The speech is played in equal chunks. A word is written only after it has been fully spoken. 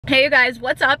Hey you guys,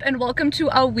 what's up and welcome to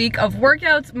a week of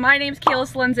workouts. My name's Kayla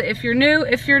Salenza. If you're new,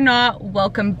 if you're not,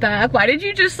 welcome back. Why did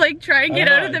you just like try and get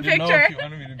out of the picture? Know if you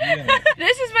wanted me to be in it.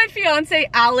 This is my fiance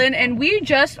Alan and we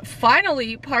just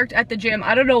finally parked at the gym.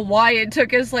 I don't know why it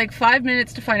took us like 5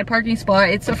 minutes to find a parking spot.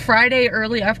 It's a Friday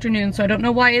early afternoon, so I don't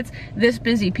know why it's this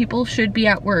busy. People should be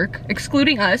at work,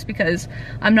 excluding us because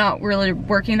I'm not really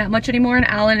working that much anymore and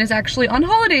Alan is actually on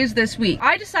holidays this week.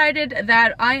 I decided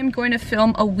that I am going to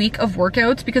film a week of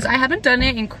workouts because I haven't done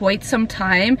it in quite some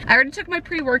time. I already took my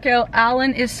pre-workout.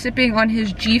 Alan is sipping on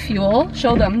his G Fuel.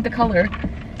 Show them the color.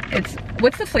 It's,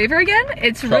 what's the flavor again?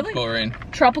 It's Tropical Rain.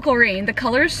 Tropical Rain. The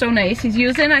color is so nice. He's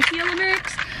using a Gila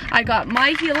Mix. I got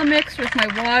my Gila Mix with my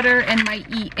water and my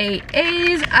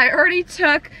EAAs. I already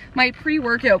took my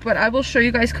pre-workout, but I will show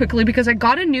you guys quickly because I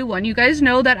got a new one. You guys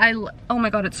know that oh my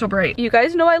god, it's so bright. You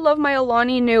guys know I love my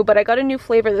Alani Nu, but I got a new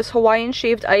flavor, this Hawaiian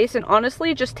shaved ice, and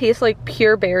honestly it just tastes like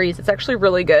pure berries. It's actually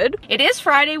really good. It is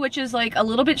Friday, which is like a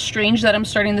little bit strange that I'm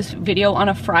starting this video on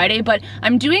a Friday, but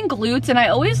I'm doing glutes and I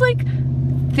always like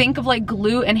think of like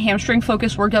glute and hamstring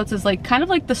focused workouts as like kind of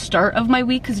like the start of my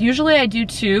week because usually I do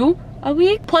 2 a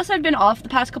week. Plus I've been off the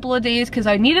past couple of days because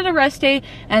I needed a rest day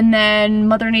and then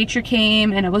Mother Nature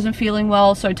came and I wasn't feeling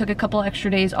well, so I took a couple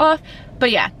extra days off.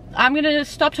 But yeah, I'm gonna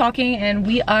stop talking and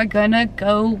we are gonna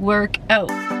go work out.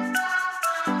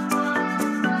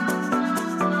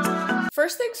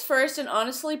 First things first, and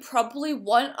honestly probably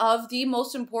one of the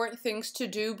most important things to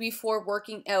do before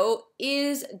working out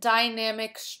is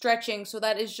dynamic stretching. So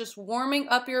that is just warming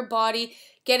up your body,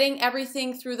 getting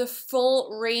everything through the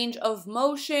full range of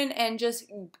motion and just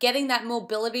getting that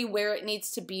mobility where it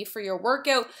needs to be for your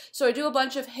workout. So I do a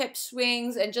bunch of hip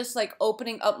swings and just like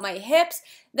opening up my hips.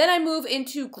 Then I move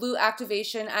into glute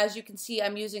activation. As you can see,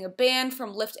 I'm using a band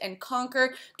from Lift and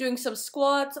Conquer, doing some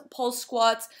squats, pulse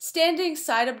squats, standing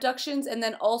side abductions, and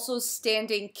then also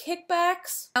standing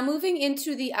kickbacks. Now moving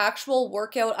into the actual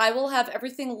workout, I will have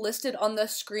everything listed on the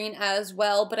screen as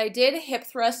well, but I did hip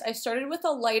thrust. I started with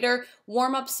a lighter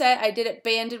warm-up set. I did it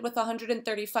banded with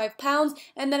 135 pounds,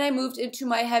 and then I moved into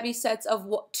my heavy sets of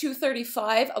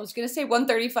 235. I was gonna say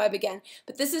 135 again,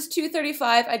 but this is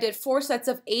 235. I did 4 sets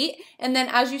of 8, and then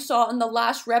as you saw in the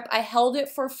last rep, I held it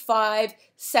for 5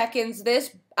 seconds.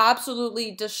 This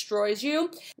absolutely destroys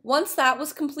you. Once that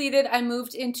was completed, I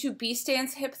moved into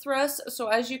B-stance hip thrust. So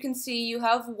as you can see, you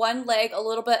have one leg a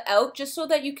little bit out just so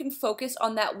that you can focus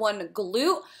on that one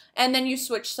glute, and then you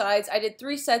switch sides. I did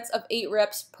 3 sets of 8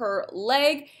 reps per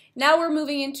leg. Now we're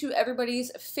moving into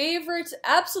everybody's favorite,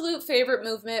 absolute favorite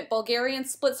movement, Bulgarian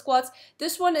split squats.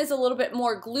 This one is a little bit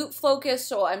more glute focused,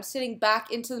 so I'm sitting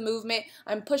back into the movement.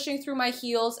 I'm pushing through my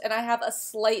heels and I have a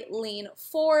slight lean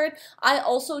forward. I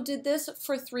also did this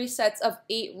for 3 sets of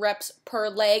 8 reps per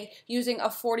leg using a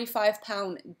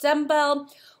 45-pound dumbbell.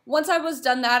 Once I was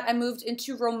done that, I moved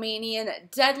into Romanian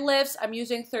deadlifts. I'm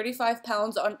using 35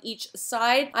 pounds on each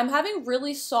side. I'm having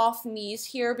really soft knees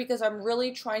here because I'm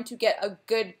really trying to get a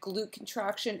good glute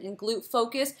contraction and glute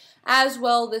focus. As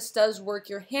well, this does work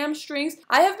your hamstrings.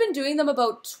 I have been doing them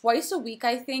about twice a week,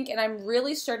 I think, and I'm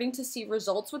really starting to see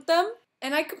results with them.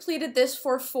 And I completed this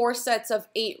for 4 sets of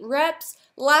 8 reps.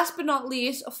 Last but not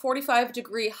least, a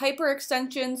 45-degree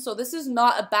hyperextension. So this is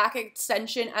not a back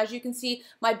extension. As you can see,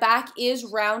 my back is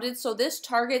rounded, so this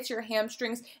targets your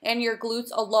hamstrings and your glutes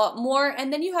a lot more.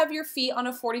 And then you have your feet on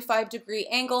a 45-degree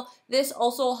angle. This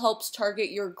also helps target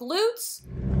your glutes.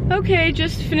 Okay,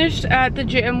 just finished at the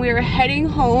gym. We are heading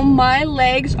home. My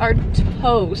legs are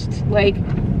toast, like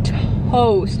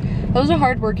toast. That was a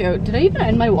hard workout. Did I even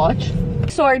end my watch?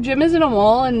 So our gym is in a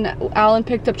mall and Alan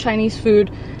picked up Chinese food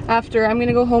after. I'm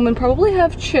gonna go home and probably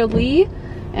have chili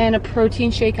and a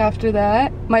protein shake after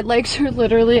that. My legs are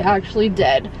literally actually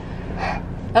dead.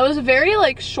 That was a very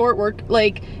like short work,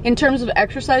 like in terms of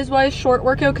exercise wise, short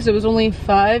workout because it was only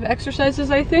 5 exercises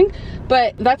I think,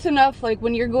 but that's enough. Like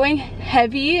when you're going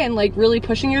heavy and like really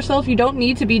pushing yourself, you don't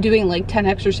need to be doing like 10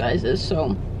 exercises,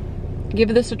 so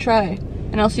give this a try.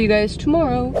 And I'll see you guys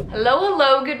tomorrow.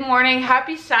 Hello, good morning,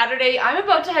 happy Saturday. I'm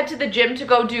about to head to the gym to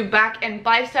go do back and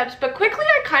biceps, but quickly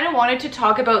I kind of wanted to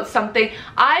talk about something.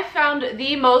 I found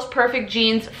the most perfect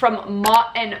jeans from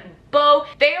Mott and Bow.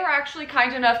 They are actually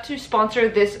kind enough to sponsor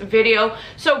this video.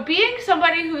 So being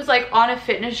somebody who's like on a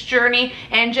fitness journey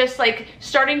and just like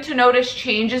starting to notice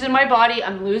changes in my body,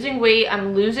 I'm losing weight,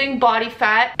 I'm losing body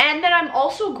fat, and then I'm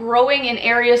also growing in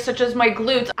areas such as my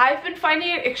glutes. I've been finding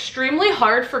it extremely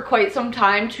hard for quite some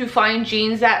time to find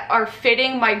jeans that are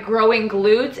fitting my growing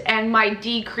glutes and my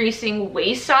decreasing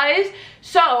waist size.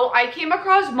 So I came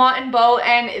across Mott & Bow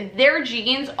and their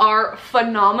jeans are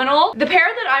phenomenal. The pair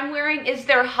that I'm wearing is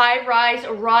their high-rise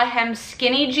raw hem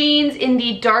skinny jeans in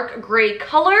the dark gray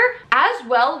color. As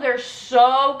well, they're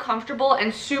so comfortable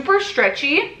and super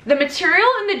stretchy. The material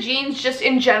in the jeans just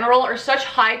in general are such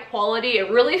high quality. It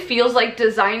really feels like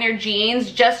designer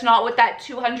jeans, just not with that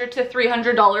 $200 to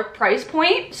 $300 price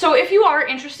point. So if you are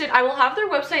interested, I will have their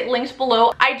website linked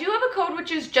below. I do have a code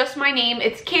which is just my name.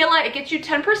 It's Kayla. It gets you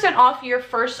 10% off your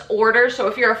first order. So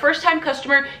if you're a first-time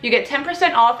customer, you get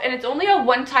 10% off, and it's only a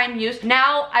one-time use.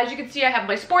 Now, as you can see, I have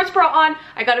my sports bra on.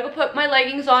 I gotta go put my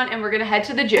leggings on, and we're gonna head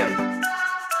to the gym.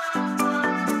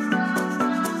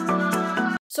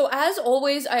 So as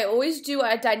always, I always do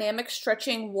a dynamic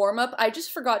stretching warm-up. I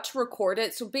just forgot to record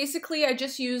it. So basically, I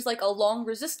just use like a long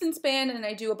resistance band and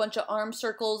I do a bunch of arm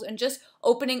circles and just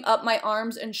opening up my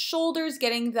arms and shoulders,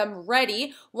 getting them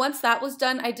ready. Once that was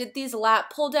done, I did these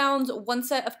lat pull downs, one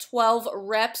set of 12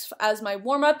 reps as my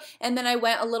warm-up, and then I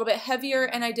went a little bit heavier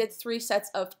and I did 3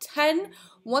 sets of 10.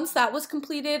 Once that was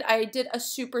completed, I did a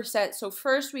superset. So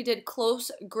first we did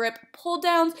close grip pull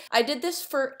downs. I did this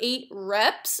for 8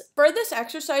 reps. For this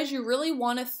exercise, you really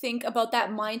want to think about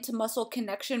that mind to muscle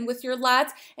connection with your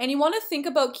lats, and you want to think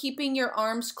about keeping your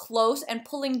arms close and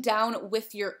pulling down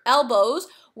with your elbows.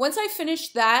 Once I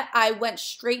finished that, I went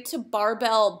straight to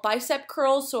barbell bicep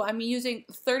curls. So I'm using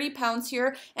 30 pounds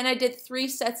here, and I did 3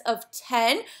 sets of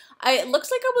 10. It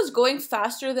looks like I was going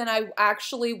faster than I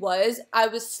actually was. I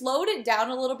was slowed it down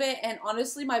a little bit, and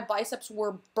honestly, my biceps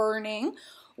were burning.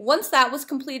 Once that was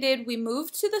completed, we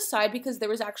moved to the side because there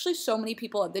was actually so many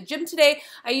people at the gym today.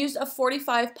 I used a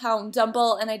 45-pound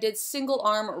dumbbell and I did single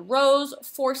arm rows,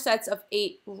 4 sets of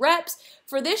 8 reps.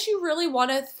 For this, you really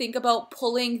want to think about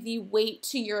pulling the weight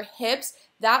to your hips.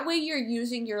 That way you're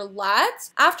using your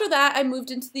lats. After that, I moved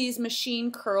into these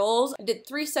machine curls. I did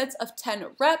 3 sets of 10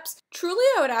 reps. Truly,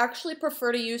 I would actually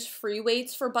prefer to use free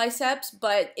weights for biceps,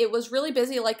 but it was really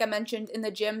busy, like I mentioned, in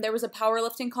the gym. There was a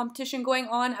powerlifting competition going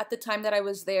on at the time that I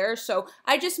was there, so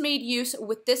I just made use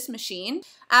with this machine.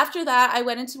 After that, I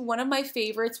went into one of my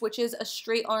favorites, which is a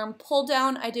straight arm pull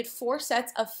down. I did 4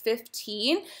 sets of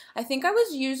 15. I think I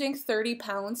was using 30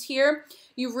 pounds here.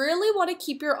 You really want to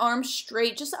keep your arms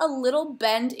straight, just a little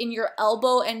bend in your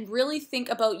elbow, and really think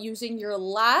about using your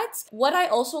lats. What I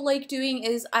also like doing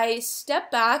is I step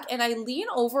back and I lean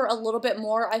over a little bit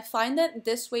more. I find that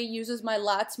this way uses my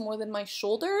lats more than my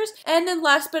shoulders. And then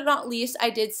last but not least, I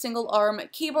did single arm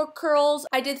cable curls.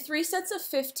 I did 3 sets of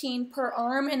 15 per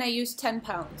arm and I used 10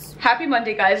 pounds. Happy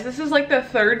Monday, guys. This is like the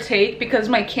 3rd take because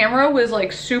my camera was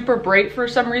like super bright for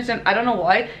some reason. I don't know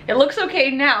why. It looks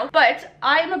okay now, but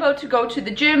I'm about to go to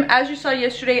the gym. As you saw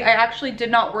yesterday, I actually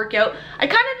did not work out. I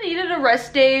kind of needed a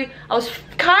rest day. I was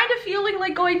kind of feeling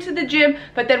like going to the gym,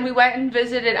 but then we went and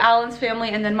visited Alan's family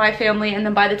and then my family, and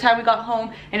then by the time we got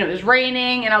home and it was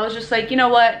raining, and I was just like, you know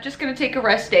what, just gonna take a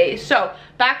rest day. So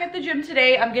back at the gym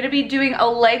today, I'm gonna be doing a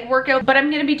leg workout, but I'm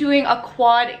gonna be doing a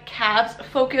quad calves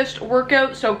focused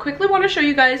workout. So quickly want to show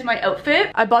you guys my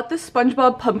outfit. I bought this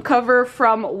SpongeBob pump cover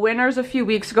from Winners a few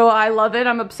weeks ago. I love it.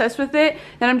 I'm obsessed with it.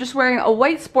 Then I'm just wearing a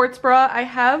white sports bra. I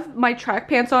have my track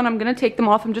pants on. I'm gonna take them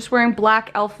off. I'm just wearing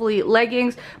black Elf Elite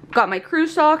leggings. Got my crew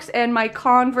socks and my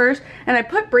Converse, and I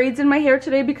put braids in my hair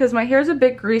today because my hair is a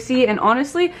bit greasy, and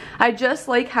honestly, I just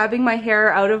like having my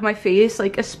hair out of my face,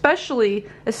 like especially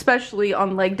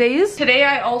on leg days. Today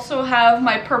I also have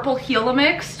my purple Gila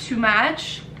mix to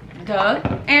match. Duh.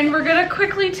 And we're gonna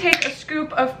quickly take a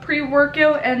scoop of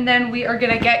pre-workout and then we are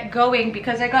gonna get going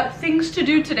because I got things to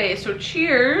do today. So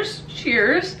cheers.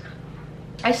 Cheers.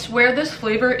 I swear this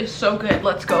flavor is so good.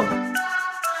 Let's go.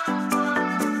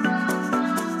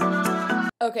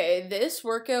 Okay, this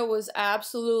workout was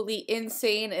absolutely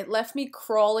insane. It left me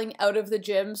crawling out of the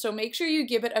gym, so make sure you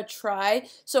give it a try.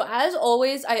 So as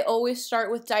always, I always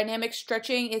start with dynamic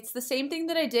stretching. It's the same thing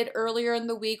that I did earlier in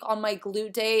the week on my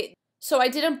glute day. So I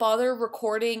didn't bother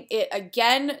recording it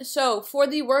again. So for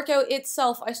the workout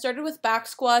itself, I started with back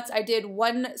squats. I did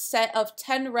 1 set of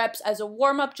 10 reps as a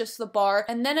warm-up, just the bar.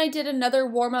 And then I did another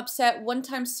warm-up set, 1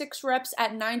 times 6 reps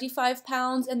at 95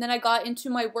 pounds. And then I got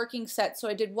into my working set. So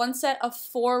I did 1 set of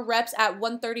 4 reps at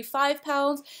 135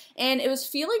 pounds. And it was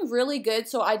feeling really good.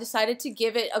 So I decided to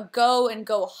give it a go and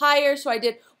go higher. So I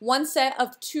did one set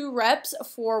of 2 reps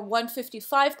for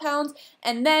 155 pounds,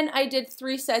 and then I did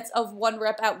 3 sets of 1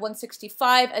 rep at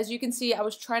 165. As you can see, I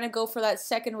was trying to go for that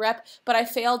second rep, but I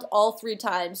failed all 3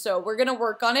 times, so we're gonna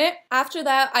work on it. After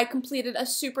that, I completed a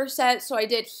superset, so I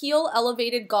did heel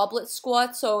elevated goblet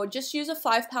squat, so just use a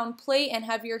 5-pound plate and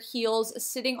have your heels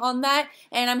sitting on that,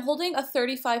 and I'm holding a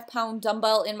 35-pound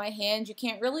dumbbell in my hand. You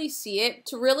can't really see it.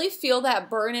 To really feel that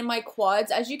burn in my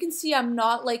quads, as you can see, I'm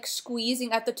not like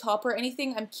squeezing at the top or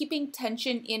anything. I'm keeping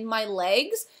tension in my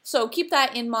legs, so keep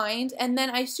that in mind. And then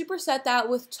I superset that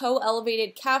with toe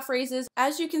elevated calf raises.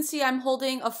 As you can see, I'm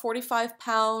holding a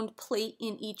 45-pound plate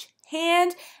in each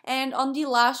hand, and on the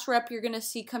last rep you're gonna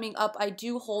see coming up, I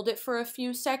do hold it for a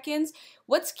few seconds.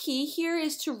 What's key here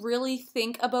is to really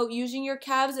think about using your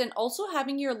calves and also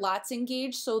having your lats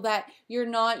engaged so that you're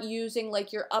not using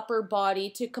like your upper body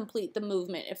to complete the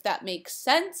movement, if that makes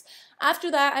sense.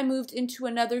 After that, I moved into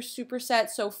another superset.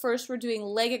 So first we're doing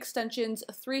leg extensions,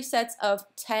 3 sets of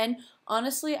 10.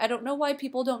 Honestly, I don't know why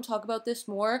people don't talk about this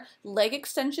more. Leg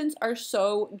extensions are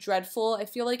so dreadful. I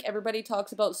feel like everybody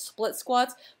talks about split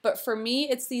squats, but for me,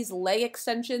 it's these leg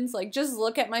extensions. Like, just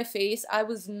look at my face. I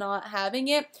was not having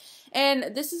it.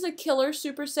 And this is a killer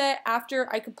superset.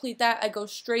 After I complete that, I go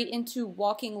straight into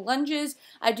walking lunges.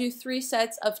 I do 3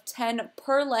 sets of 10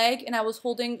 per leg, and I was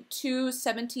holding 2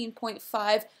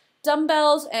 17.5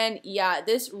 dumbbells, and yeah,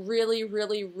 this really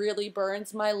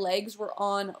burns. My legs were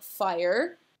on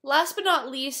fire. Last but not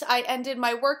least, I ended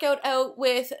my workout out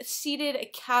with seated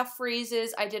calf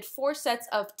raises. I did 4 sets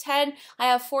of 10. I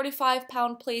have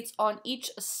 45-pound plates on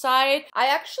each side. I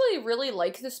actually really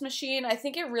like this machine. I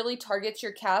think it really targets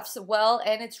your calves well,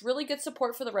 and it's really good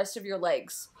support for the rest of your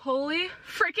legs. Holy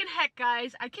freaking heck,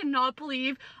 guys. I cannot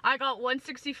believe I got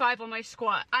 165 on my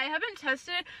squat. I haven't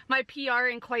tested my PR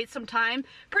in quite some time.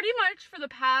 Pretty much for the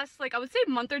past, like, I would say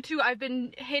month or two, I've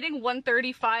been hitting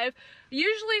 135,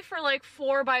 usually for like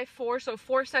 4x4, so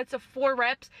 4 sets of 4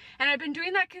 reps, and I've been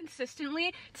doing that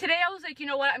consistently. Today I was like, you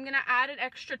know what, I'm gonna add an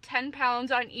extra 10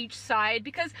 pounds on each side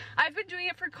because I've been doing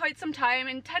it for quite some time,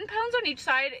 and 10 pounds on each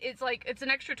side is like, it's an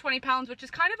extra 20 pounds, which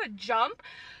is kind of a jump,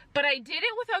 but I did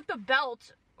it without the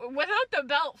belt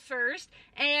first,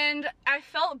 and I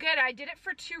felt good. I did it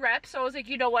for 2 reps, so I was like,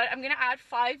 you know what, I'm gonna add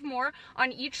 5 more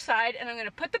on each side, and I'm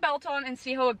gonna put the belt on and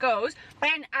see how it goes.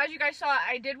 And as you guys saw,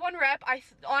 I did 1 rep. I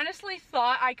honestly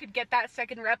thought I could get that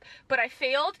second rep, but I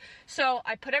failed, so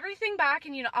I put everything back,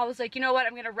 and I was like, you know what,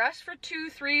 I'm gonna rest for 2,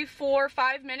 3, 4,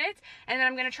 5 minutes, and then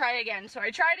I'm gonna try again. So I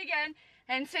tried again,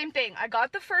 and same thing. I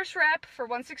got the first rep for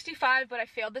 165, but I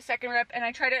failed the second rep, and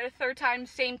I tried it a third time,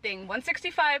 same thing.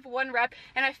 165, 1 rep,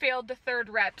 and I failed the third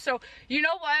rep. So, you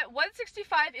know what?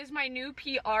 165 is my new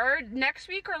PR. Next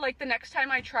week, or like the next time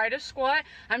I try to squat,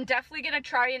 I'm definitely gonna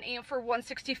try and aim for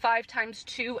 165 times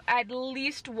 2 at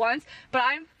least once, but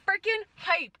I'm freaking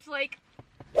hyped. Like,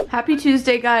 happy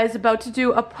Tuesday, guys. About to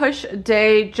do a push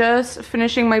day. Just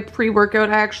finishing my pre-workout.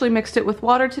 I actually mixed it with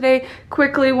water today.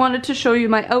 Quickly wanted to show you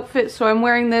my outfit. So I'm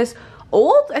wearing this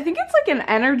old, I think it's like an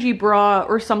energy bra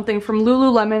or something from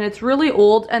Lululemon. It's really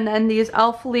old. And then these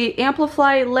Alphalete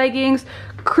Amplify leggings,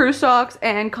 crew socks,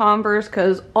 and Converse,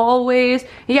 because always,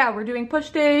 yeah, we're doing push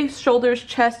day, shoulders,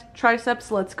 chest,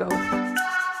 triceps. Let's go.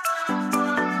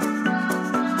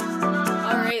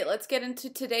 Let's get into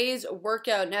today's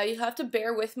workout. Now, you have to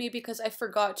bear with me because I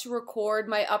forgot to record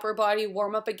my upper body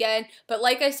warm-up again, but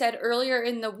like I said earlier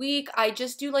in the week, I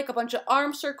just do like a bunch of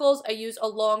arm circles. I use a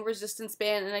long resistance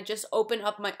band, and I just open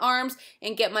up my arms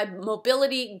and get my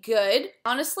mobility good.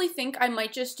 Honestly, think I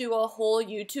might just do a whole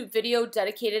YouTube video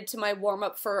dedicated to my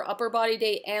warm-up for upper body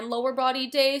day and lower body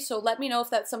day, so let me know if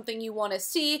that's something you want to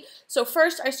see. So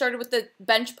first, I started with the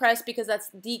bench press because that's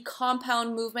the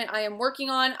compound movement I am working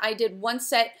on. I did 1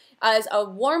 set as a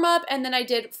warm-up, and then I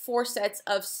did 4 sets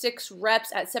of 6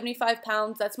 reps at 75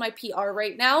 pounds. That's my PR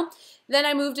right now. Then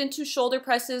I moved into shoulder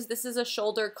presses. This is a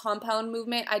shoulder compound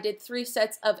movement. I did 3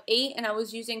 sets of 8, and I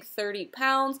was using 30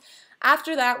 pounds.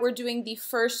 After that, we're doing the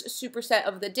first superset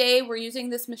of the day. We're using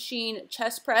this machine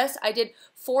chest press. I did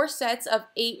 4 sets of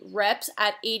 8 reps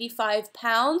at 85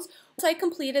 pounds. Once I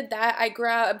completed that, I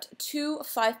grabbed 2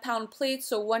 5-pound plates,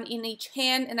 so 1 in each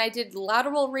hand, and I did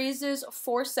lateral raises,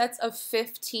 4 sets of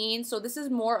 15. So this is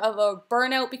more of a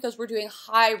burnout because we're doing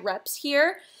high reps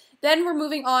here. Then we're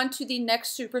moving on to the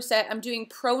next superset. I'm doing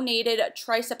pronated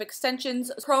tricep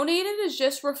extensions. Pronated is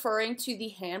just referring to the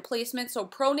hand placement. So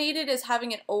pronated is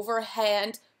having an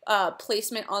overhand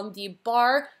placement on the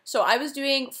bar. So I was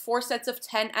doing 4 sets of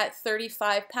 10 at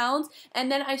 35 pounds,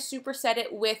 and then I superset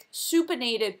it with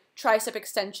supinated tricep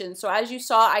extensions. So as you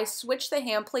saw, I switched the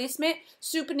hand placement.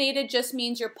 Supinated just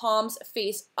means your palms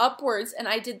face upwards, and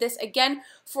I did this again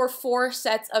for 4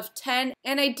 sets of 10,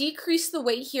 and I decreased the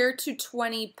weight here to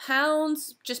 20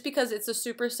 pounds just because it's a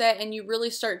superset and you really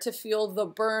start to feel the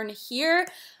burn here.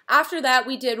 After that,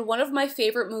 we did one of my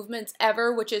favorite movements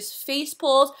ever, which is face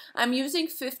pulls. I'm using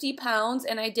 50 pounds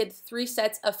and I did 3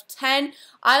 sets of 10.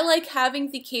 I like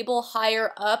having the cable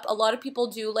higher up. A lot of people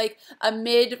do like a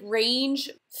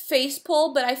mid-range face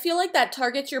pull, but I feel like that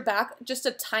targets your back just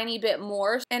a tiny bit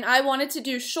more. And I wanted to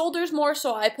do shoulders more,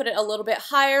 so I put it a little bit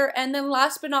higher. And then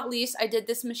last but not least, I did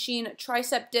this machine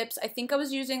tricep dips. I think I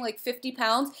was using like 50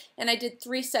 pounds and I did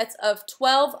 3 sets of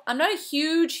 12. I'm not a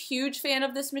huge fan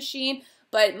of this machine,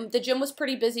 but the gym was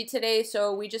pretty busy today,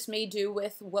 so we just made do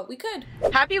with what we could.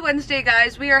 Happy Wednesday,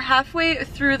 guys. We are halfway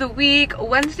through the week.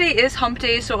 Wednesday is hump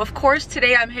day, so of course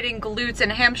today I'm hitting glutes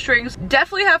and hamstrings.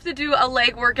 Definitely have to do a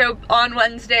leg workout on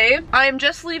Wednesday. I am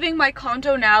just leaving my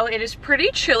condo now. It is pretty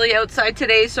chilly outside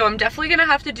today, so I'm definitely gonna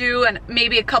have to do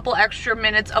maybe a couple extra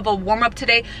minutes of a warm-up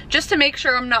today just to make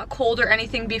sure I'm not cold or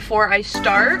anything before I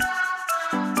start.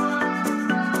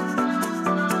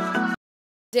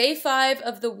 Day 5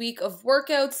 of the week of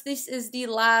workouts. This is the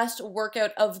last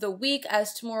workout of the week,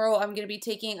 as tomorrow I'm going to be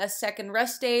taking a second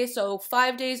rest day. So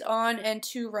 5 days on and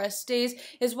 2 rest days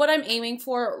is what I'm aiming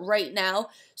for right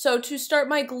now. So to start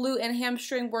my glute and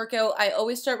hamstring workout, I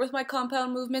always start with my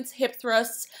compound movements, hip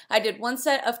thrusts. I did 1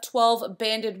 set of 12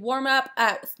 banded warm-up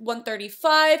at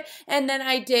 135, and then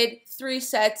I did 3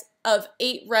 sets of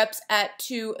 8 reps at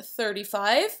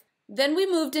 235. Then we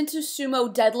moved into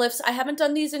sumo deadlifts. I haven't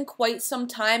done these in quite some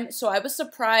time, so I was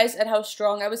surprised at how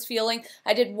strong I was feeling.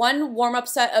 I did 1 warm-up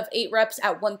set of 8 reps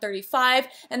at 135,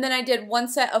 and then I did 1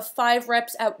 set of 5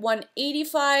 reps at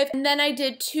 185, and then I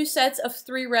did 2 sets of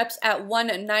 3 reps at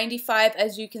 195,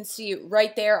 as you can see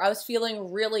right there. I was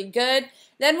feeling really good.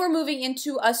 Then we're moving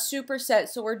into a superset,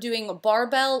 so we're doing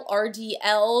barbell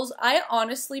RDLs. I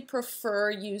honestly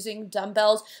prefer using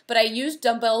dumbbells, but I used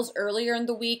dumbbells earlier in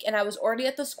the week and I was already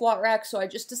at the squat rack, so I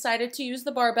just decided to use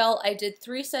the barbell. I did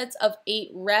 3 sets of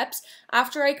 8 reps.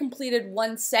 After I completed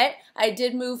 1 set, I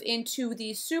did move into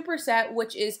the superset,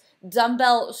 which is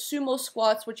dumbbell sumo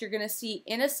squats, which you're going to see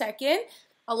in a second.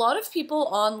 A lot of people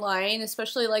online,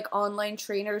 especially like online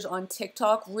trainers on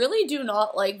TikTok, really do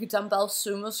not like dumbbell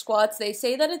sumo squats. They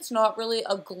say that it's not really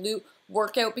a glute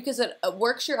workout because it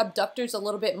works your abductors a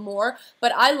little bit more,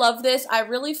 but I love this. I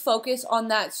really focus on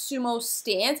that sumo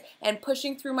stance and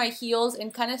pushing through my heels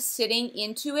and kind of sitting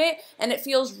into it, and it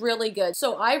feels really good.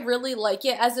 So I really like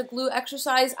it as a glute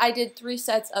exercise. I did 3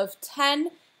 sets of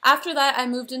 10. After that, I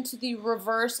moved into the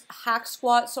reverse hack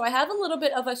squat. So I have a little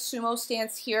bit of a sumo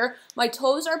stance here. My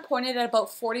toes are pointed at about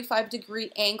 45-degree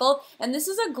angle, and this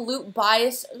is a glute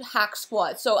bias hack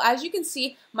squat. So as you can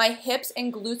see, my hips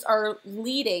and glutes are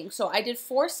leading. So I did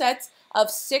 4 sets of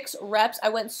 6 reps. I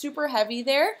went super heavy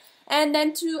there. And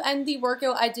then to end the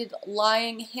workout, I did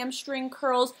lying hamstring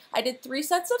curls. I did 3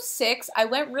 sets of 6. I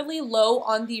went really low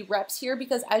on the reps here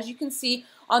because as you can see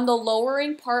on the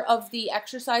lowering part of the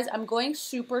exercise, I'm going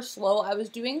super slow. I was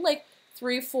doing like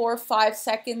 3, 4, 5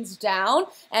 seconds down,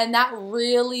 and that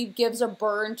really gives a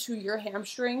burn to your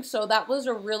hamstring. So that was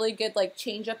a really good like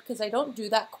change up because I don't do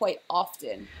that quite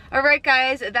often. Alright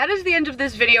guys, that is the end of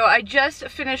this video. I just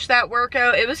finished that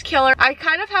workout. It was killer. I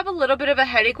kind of have a little bit of a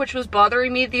headache, which was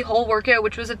bothering me the whole workout,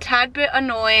 which was a tad bit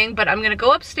annoying, but I'm gonna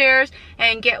go upstairs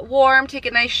and get warm, take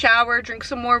a nice shower, drink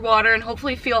some more water, and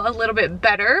hopefully feel a little bit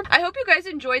better. I hope you guys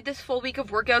enjoyed this full week of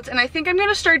workouts, and I think I'm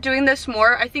gonna start doing this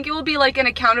more. I think it will be like an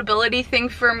accountability thing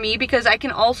for me because I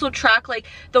can also track like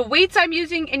the weights I'm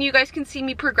using, and you guys can see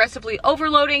me progressively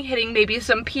overloading, hitting maybe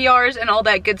some PRs and all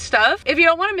that good stuff. If you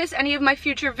don't want to miss any of my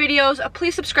future videos,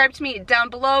 please subscribe to me down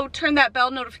below, turn that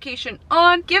bell notification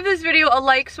on, give this video a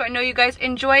like so I know you guys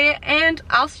enjoy it, and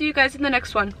I'll see you guys in the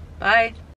next one. Bye.